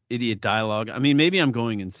idiot dialogue. I mean, maybe I'm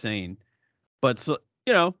going insane, but so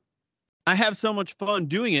I have so much fun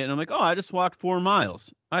doing it, and I'm like, oh, I just walked 4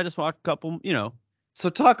 miles. I just walked a couple. So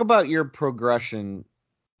talk about your progression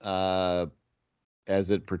uh,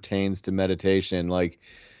 as it pertains to meditation. Like,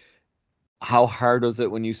 how hard was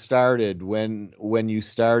it when you started? When you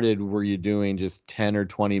started, were you doing just 10 or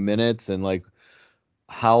 20 minutes? And like,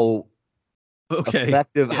 how Okay, yeah.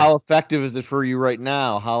 how effective is it for you right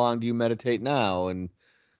now? How long do you meditate now? And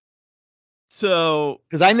So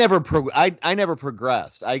because I never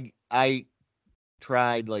progressed. I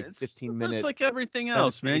tried like it's 15-minute like everything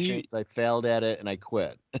else, man. meditations. I failed at it and I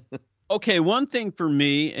quit. Okay, one thing for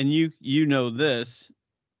me, and you know this,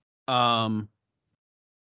 um,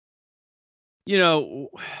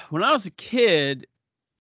 when I was a kid,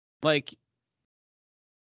 like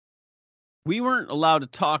we weren't allowed to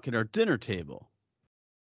talk at our dinner table,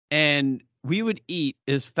 and we would eat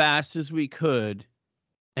as fast as we could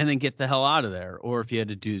and then get the hell out of there. Or if you had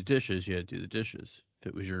to do the dishes, you had to do the dishes if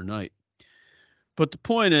it was your night. But the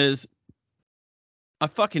point is, I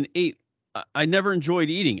fucking ate. I never enjoyed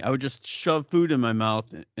eating. I would just shove food in my mouth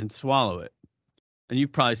and swallow it. And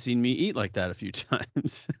you've probably seen me eat like that a few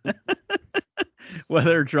times,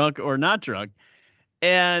 whether drunk or not drunk.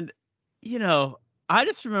 And, you know, I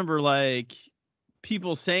just remember like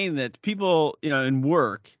people saying that, people, in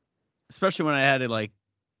work, especially when I had to like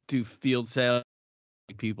do field sales,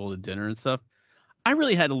 like, people to dinner and stuff, I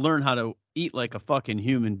really had to learn how to eat like a fucking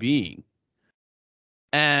human being.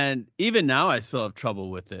 And even now, I still have trouble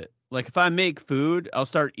with it. Like if I make food, I'll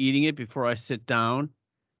start eating it before I sit down,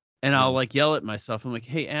 and I'll Yeah. like yell at myself. I'm like,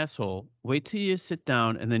 hey, asshole, wait till you sit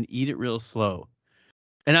down and then eat it real slow.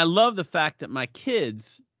 And I love the fact that my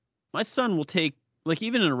son will take, like,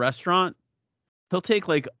 even in a restaurant, he'll take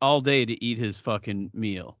like all day to eat his fucking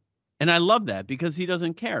meal. And I love that because he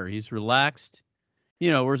doesn't care. He's relaxed,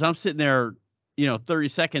 whereas I'm sitting there, 30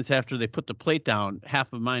 seconds after they put the plate down,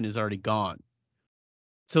 half of mine is already gone.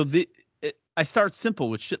 So I start simple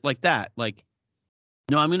with shit like that. Like,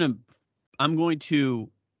 no, I'm going to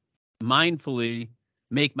mindfully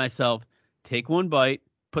make myself take one bite,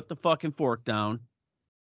 put the fucking fork down,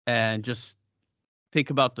 and just think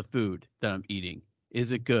about the food that I'm eating.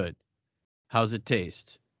 Is it good? How's it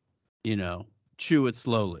taste? You know, chew it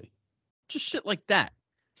slowly. Just shit like that.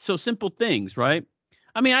 So simple things, right?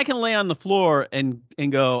 I mean, I can lay on the floor and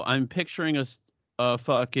go, I'm picturing a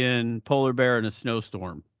fucking polar bear in a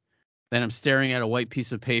snowstorm. Then I'm staring at a white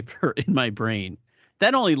piece of paper in my brain.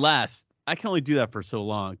 That only lasts, I can only do that for so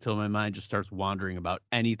long till my mind just starts wandering about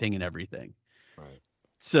anything and everything. Right.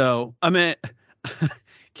 So, I mean,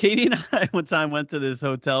 Katie and I one time went to this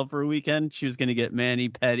hotel for a weekend. She was going to get mani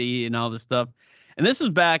pedi and all this stuff. And this was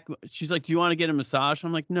back. She's like, "Do you want to get a massage?"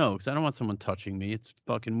 I'm like, "No, because I don't want someone touching me. It's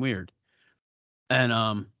fucking weird." And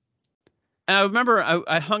I remember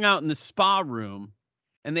I hung out in the spa room,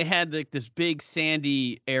 and they had like this big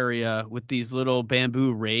sandy area with these little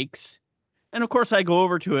bamboo rakes. And of course, I go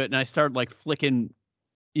over to it and I start like flicking,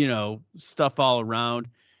 stuff all around.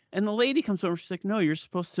 And the lady comes over. She's like, "No, you're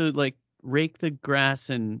supposed to like rake the grass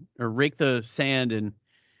or rake the sand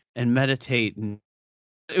and meditate." And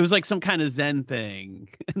it was like some kind of Zen thing.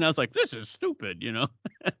 And I was like, "This is stupid,"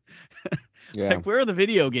 Yeah. Like, where are the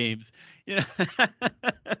video games? You know.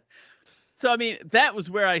 So I mean, that was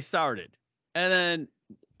where I started. And then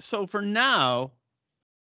so for now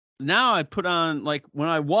I put on, like, when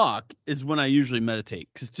I walk is when I usually meditate,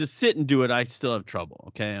 because to sit and do it, I still have trouble.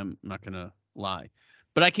 Okay. I'm not going to lie,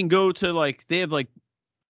 but I can go to, like, they have like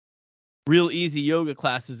real easy yoga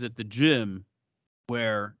classes at the gym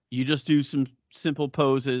where you just do some simple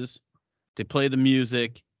poses. They play the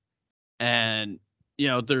music, and,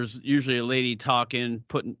 there's usually a lady talking,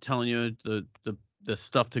 telling you the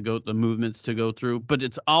stuff to go, the movements to go through, but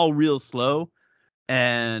it's all real slow.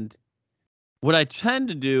 And what I tend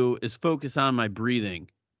to do is focus on my breathing,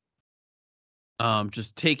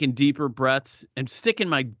 just taking deeper breaths and sticking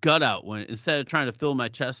my gut out when instead of trying to fill my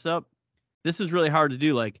chest up. This is really hard to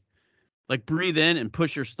do. Like breathe in and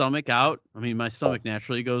push your stomach out. I mean, my stomach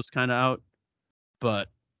naturally goes kind of out, but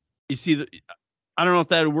you see I don't know if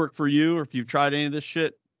that would work for you or if you've tried any of this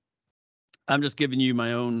shit. I'm just giving you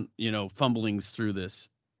my own, fumblings through this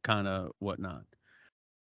kind of whatnot.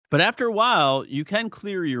 But after a while, you can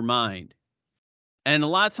clear your mind. And a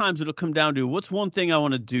lot of times it'll come down to, what's one thing I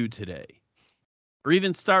want to do today? Or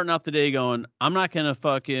even starting off the day going, I'm not going to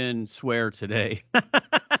fucking swear today.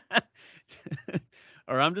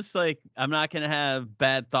 Or I'm just like, I'm not going to have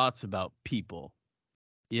bad thoughts about people,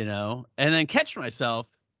 and then catch myself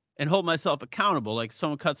and hold myself accountable. Like,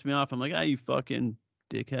 someone cuts me off, I'm like, you fucking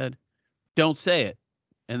dickhead. Don't say it.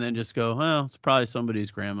 And then just go, well, it's probably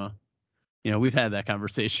somebody's grandma. We've had that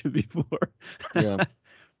conversation before. Yeah.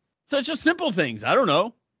 So it's just simple things. I don't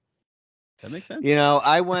know. That makes sense.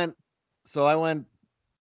 I went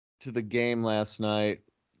to the game last night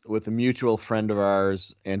with a mutual friend of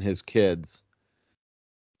ours and his kids.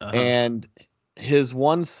 Uh-huh. And his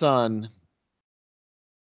one son,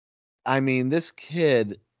 I mean, this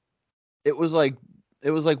kid, it was like he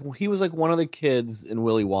was like one of the kids in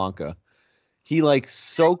Willy Wonka. He like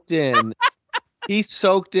soaked in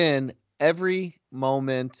every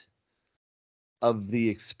moment of the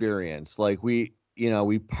experience. Like we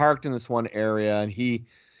parked in this one area and he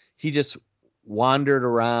just wandered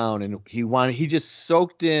around and he just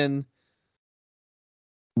soaked in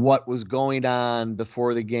what was going on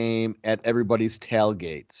before the game at everybody's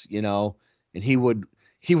tailgates, and he would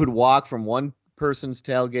walk from one person's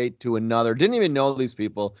tailgate to another, didn't even know these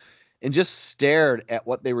people, and just stared at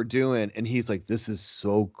what they were doing. And he's like, "This is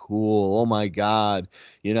so cool. Oh my God."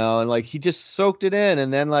 And like he just soaked it in.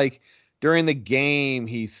 And then like during the game,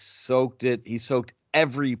 he soaked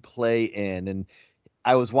every play in. And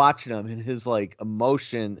I was watching him and his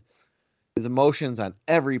emotions on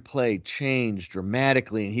every play changed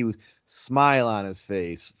dramatically, and he was smile on his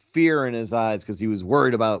face, fear in his eyes because he was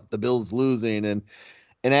worried about the Bills losing.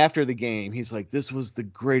 And after the game, he's like, "This was the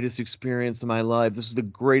greatest experience of my life. This is the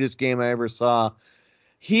greatest game I ever saw."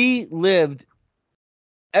 He lived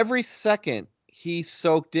every second he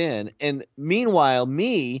soaked in. And meanwhile,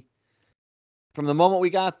 me, from the moment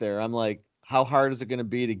we got there, I'm like, how hard is it going to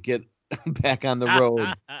be to get back on the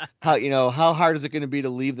road? How hard is it going to be to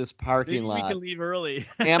leave this parking Maybe we lot? can leave early.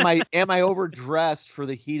 Am I overdressed for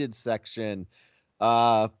the heated section?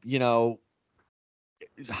 Uh, you know,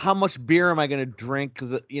 how much beer am I going to drink?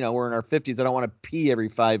 Because we're in our 50s. I don't want to pee every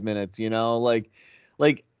 5 minutes. Like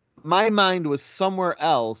my mind was somewhere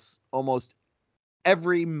else almost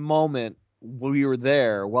every moment we were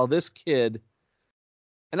there. While this kid,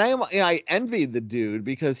 and I envied the dude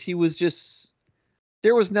because he was just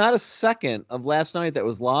there was not a second of last night that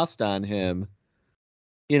was lost on him,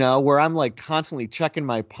 where I'm like constantly checking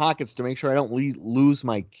my pockets to make sure I don't lose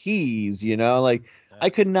my keys, like Yeah. I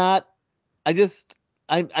could not,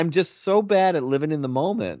 I'm just so bad at living in the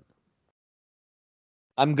moment.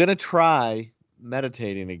 I'm going to try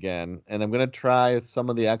meditating again, and I'm going to try some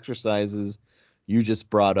of the exercises you just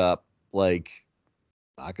brought up, like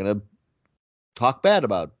not going to talk bad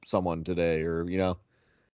about someone today or.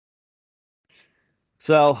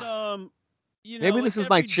 So Like maybe like this is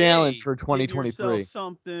my every challenge day, for give yourself 2023.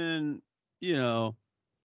 something,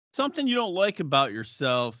 something you don't like about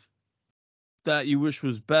yourself that you wish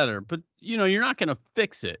was better, but you're not going to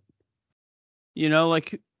fix it.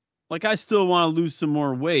 Like I still want to lose some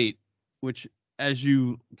more weight, which as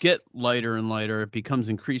you get lighter and lighter, it becomes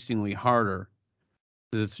increasingly harder.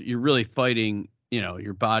 You're really fighting,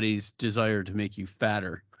 your body's desire to make you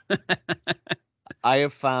fatter. I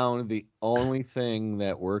have found the only thing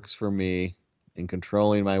that works for me in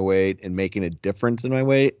controlling my weight and making a difference in my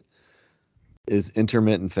weight is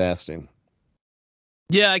intermittent fasting.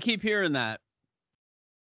 Yeah, I keep hearing that.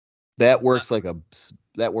 That I- works like a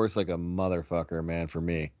that works like a motherfucker, man, for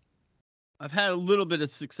me. I've had a little bit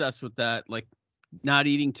of success with that, like not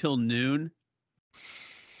eating till noon.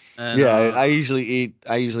 And Yeah, I usually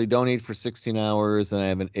don't eat for 16 hours and I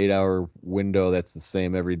have an 8-hour window that's the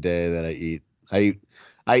same every day that I eat.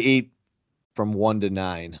 I eat from 1 to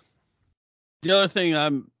 9. the other thing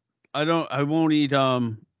I won't eat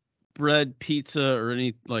bread, pizza, or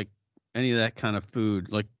any of that kind of food.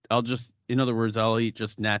 Like in other words, I'll eat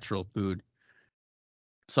just natural food.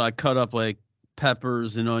 So I cut up like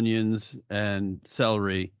peppers and onions and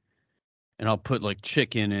celery, and I'll put like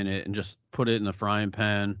chicken in it and just put it in the frying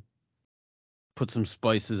pan, put some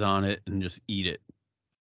spices on it, and just eat it.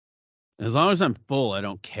 As long as I'm full, I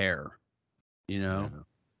don't care, you know. Yeah.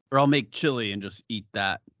 Or I'll make chili and just eat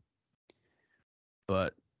that.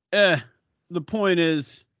 But the point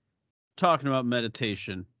is talking about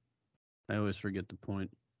meditation. I always forget the point.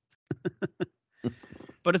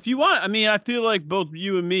 But if you want, I mean, I feel like both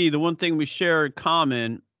you and me, the one thing we share in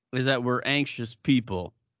common is that we're anxious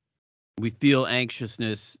people. We feel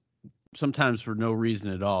anxiousness sometimes for no reason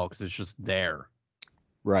at all because it's just there.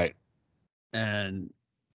 Right. And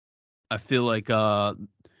I feel like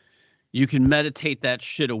you can meditate that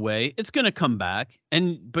shit away. It's gonna come back,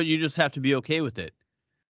 but you just have to be okay with it.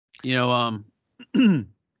 You know, in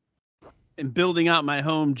building out my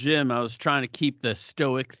home gym, I was trying to keep the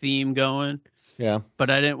stoic theme going, Yeah. but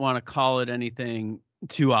I didn't want to call it anything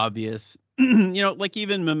too obvious. Like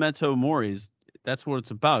even Memento Mori's, that's what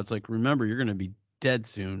it's about. It's like, remember, you're gonna be dead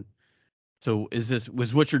soon. So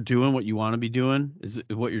was what you're doing what you want to be doing? Is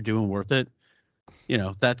what you're doing worth it?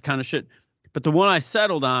 That kind of shit. But the one I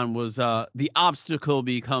settled on was the obstacle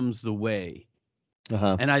becomes the way.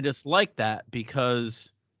 Uh-huh. And I just like that because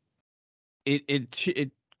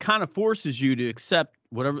it kind of forces you to accept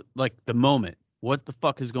whatever, like the moment. What the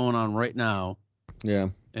fuck is going on right now? Yeah.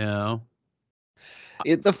 You know?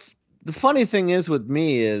 The funny thing is with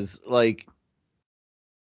me is like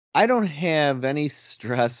I don't have any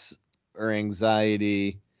stress or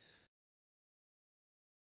anxiety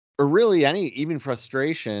or really any even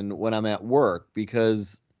frustration when I'm at work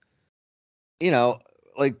because you know,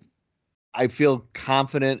 like I feel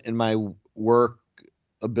confident in my work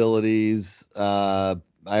abilities. I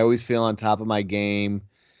always feel on top of my game.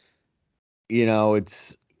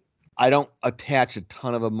 It's I don't attach a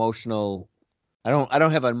ton of emotional. I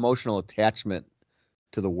don't have an emotional attachment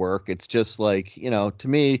to the work. It's just like, to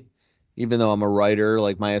me, even though I'm a writer,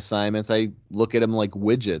 like my assignments, I look at them like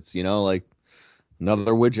widgets, like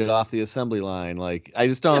another widget off the assembly line. Like I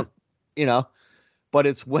just Yeah. don't, you know, but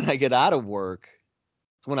it's when I get out of work,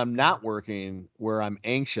 it's when I'm not working where I'm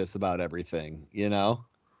anxious about everything,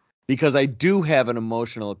 because I do have an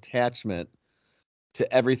emotional attachment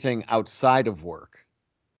to everything outside of work.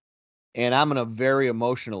 And I'm a very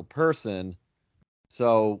emotional person.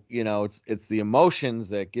 So, it's the emotions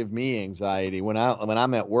that give me anxiety. When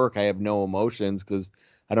I'm at work, I have no emotions because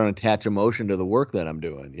I don't attach emotion to the work that I'm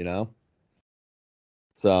doing.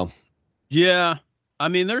 So, Yeah. I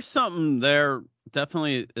mean, there's something there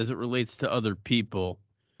definitely as it relates to other people.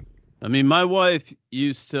 I mean, my wife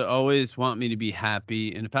used to always want me to be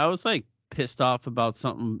happy. And if I was like pissed off about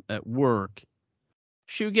something at work,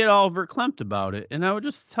 she would get all verklempt about it. And I would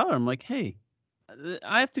just tell her, I'm like, hey,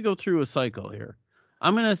 I have to go through a cycle here.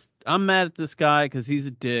 I'm mad at this guy because he's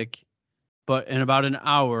a dick, but in about an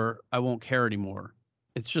hour, I won't care anymore.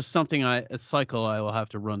 It's just a cycle I will have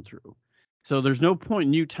to run through. So there's no point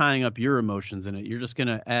in you tying up your emotions in it. You're just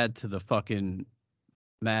gonna add to the fucking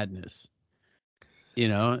madness. you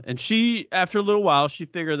know. And she, after a little while, she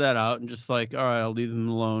figured that out and just like, all right, I'll leave him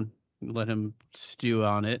alone, let him stew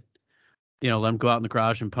on it. You know, let him go out in the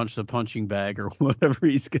garage and punch the punching bag or whatever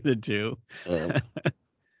he's gonna do. Yeah.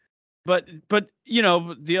 But you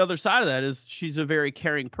know, the other side of that is she's a very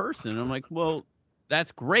caring person. I'm like, well,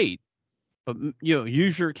 that's great, but you know,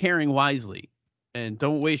 use your caring wisely, and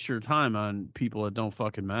don't waste your time on people that don't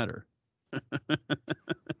fucking matter.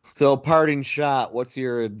 So, parting shot, what's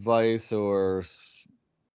your advice or,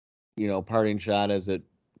 parting shot as it I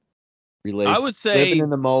relates would living say, in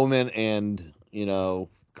the moment and,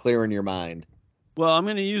 clearing your mind? well, I'm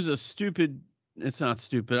going to use a stupid. It's not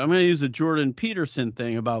stupid. I'm going to use a Jordan Peterson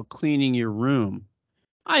thing about cleaning your room.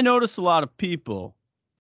 I notice a lot of people.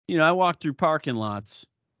 You know, I walk through parking lots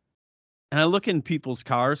and I look in people's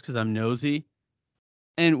cars because I'm nosy.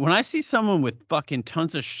 And when I see someone with fucking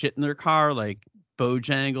tons of shit in their car, like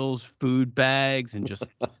Bojangles, food bags, and just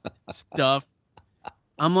stuff,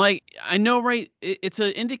 I'm like, I know, right? It's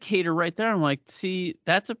an indicator right there. I'm like, see,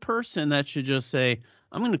 that's a person that should just say,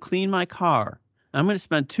 I'm going to clean my car. I'm going to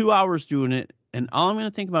spend 2 hours doing it. And all I'm going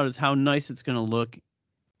to think about is how nice it's going to look.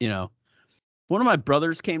 You know, one of my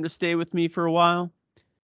brothers came to stay with me for a while.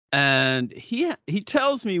 And he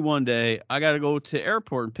tells me one day, I got to go to the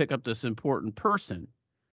airport and pick up this important person.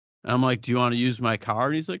 And I'm like, do you want to use my car?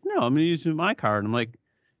 And he's like, no, I'm going to use my car. And I'm like,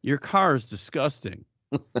 your car is disgusting.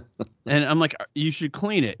 And I'm like, you should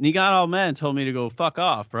clean it. And he got all mad and told me to go fuck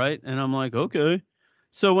off, right? And I'm like, okay.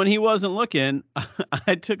 So when he wasn't looking,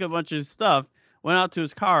 I took a bunch of stuff, went out to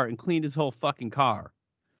his car and cleaned his whole fucking car.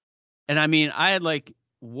 And I mean, I had like,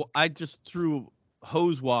 I just threw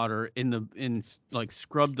hose water in like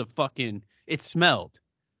scrubbed the fucking, it smelled.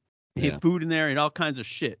 He Yeah. had food in there and all kinds of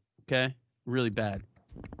shit. Okay. Really bad.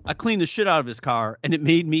 I cleaned the shit out of his car and it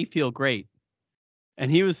made me feel great.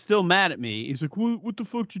 And he was still mad at me. He's like, what the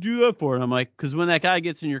fuck did you do that for? And I'm like, because when that guy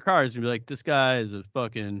gets in your car, he's going to be like, this guy is a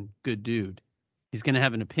fucking good dude. He's going to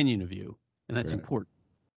have an opinion of you. And that's Right. important.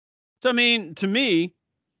 So, I mean, to me,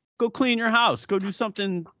 go clean your house. Go do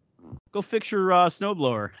something. Go fix your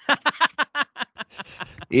snowblower.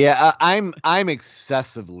 Yeah, I'm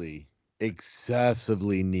excessively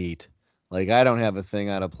neat. Like, I don't have a thing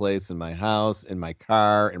out of place in my house, in my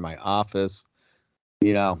car, in my office,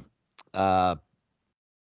 you know. Uh,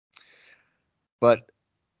 but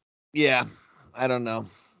yeah, I don't know.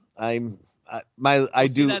 I See,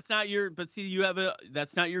 do. that's not your, but see,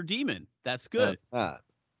 that's not your demon. That's Uh, good. uh,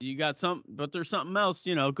 You got some, but there's something else,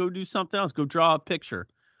 you know, go do something else. Go draw a picture.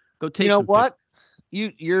 Go you take know some what?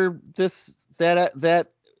 pictures. You're this that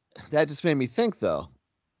just made me think though.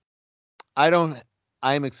 I don't.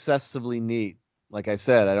 I'm excessively neat. Like I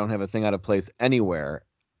said, I don't have a thing out of place anywhere.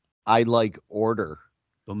 I like order.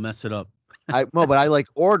 Don't mess it up. But I like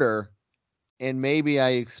order, and maybe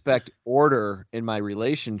I expect order in my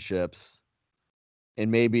relationships, and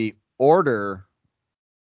maybe order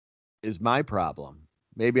is my problem.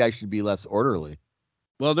 Maybe I should be less orderly.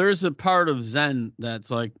 Well, there's a part of Zen that's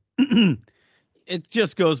like, it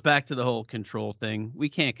just goes back to the whole control thing. We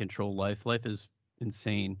can't control life. Life is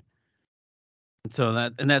insane. And so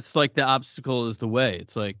that's like the obstacle is the way.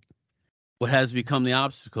 It's like what has become the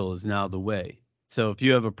obstacle is now the way. So if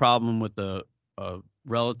you have a problem with a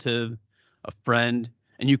relative, a friend,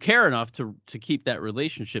 and you care enough to keep that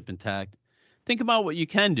relationship intact, think about what you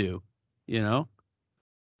can do. You know,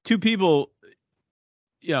 two people.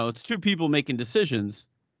 You know, it's two people making decisions.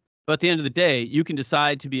 But at the end of the day, you can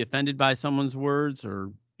decide to be offended by someone's words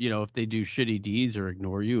or, you know, if they do shitty deeds or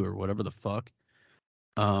ignore you or whatever the fuck.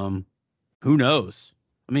 Um, who knows?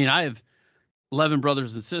 I mean, I have 11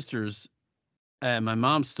 brothers and sisters and my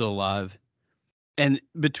mom's still alive. And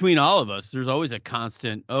between all of us, there's always a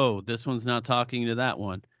constant, oh, this one's not talking to that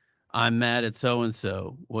one. I'm mad at so and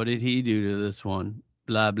so. What did he do to this one?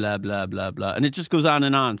 Blah, blah, blah, blah, blah. And it just goes on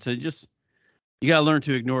and on. So you got to learn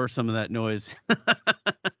to ignore some of that noise.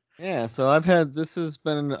 Yeah, so this has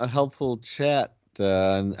been a helpful chat,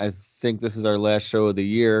 and I think this is our last show of the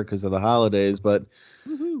year because of the holidays, but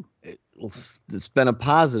Woohoo. it's been a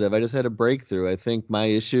positive. I just had a breakthrough. I think my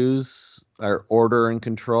issues are order and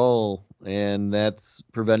control, and that's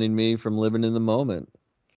preventing me from living in the moment.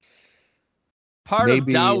 Part of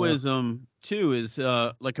Maybe, Taoism too is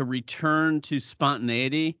like a return to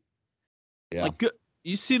spontaneity. yeah, Like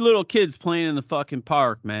you see little kids playing in the fucking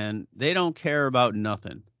park, man. They don't care about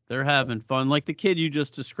nothing. They're having fun. Like the kid you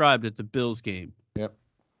just described at the Bills game. yep.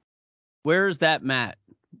 Where's that Matt?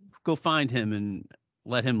 Go find him and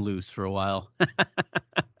let him loose for a while.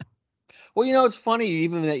 Well, it's funny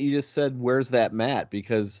even that you just said, "Where's that Matt?"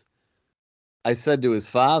 Because I said to his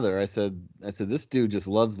father, I said, this dude just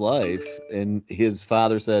loves life, and his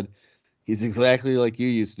father said, He's exactly like you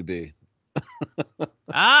used to be.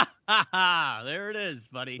 There it is,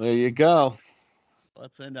 buddy. There you go.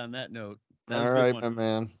 Let's end on that note. That All was a good right, one. my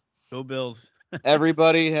man. Go Bills.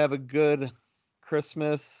 Everybody have a good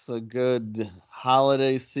Christmas, a good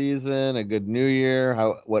holiday season, a good New Year,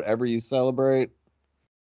 whatever you celebrate.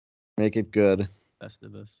 Make it good.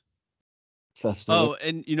 Festivus. Festive. Oh,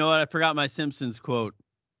 and you know what? I forgot my Simpsons quote.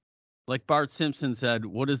 Like Bart Simpson said,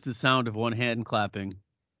 "What is the sound of one hand clapping?"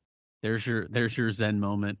 There's your Zen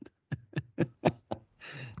moment.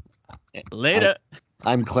 Later.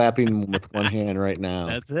 I'm clapping with one hand right now.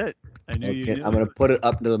 That's it. I knew you knew. I'm going to put it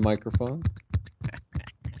up to the microphone.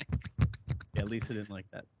 Yeah, Lisa didn't like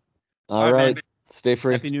that. All right. Man. Stay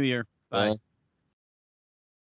free. Happy New Year. Bye.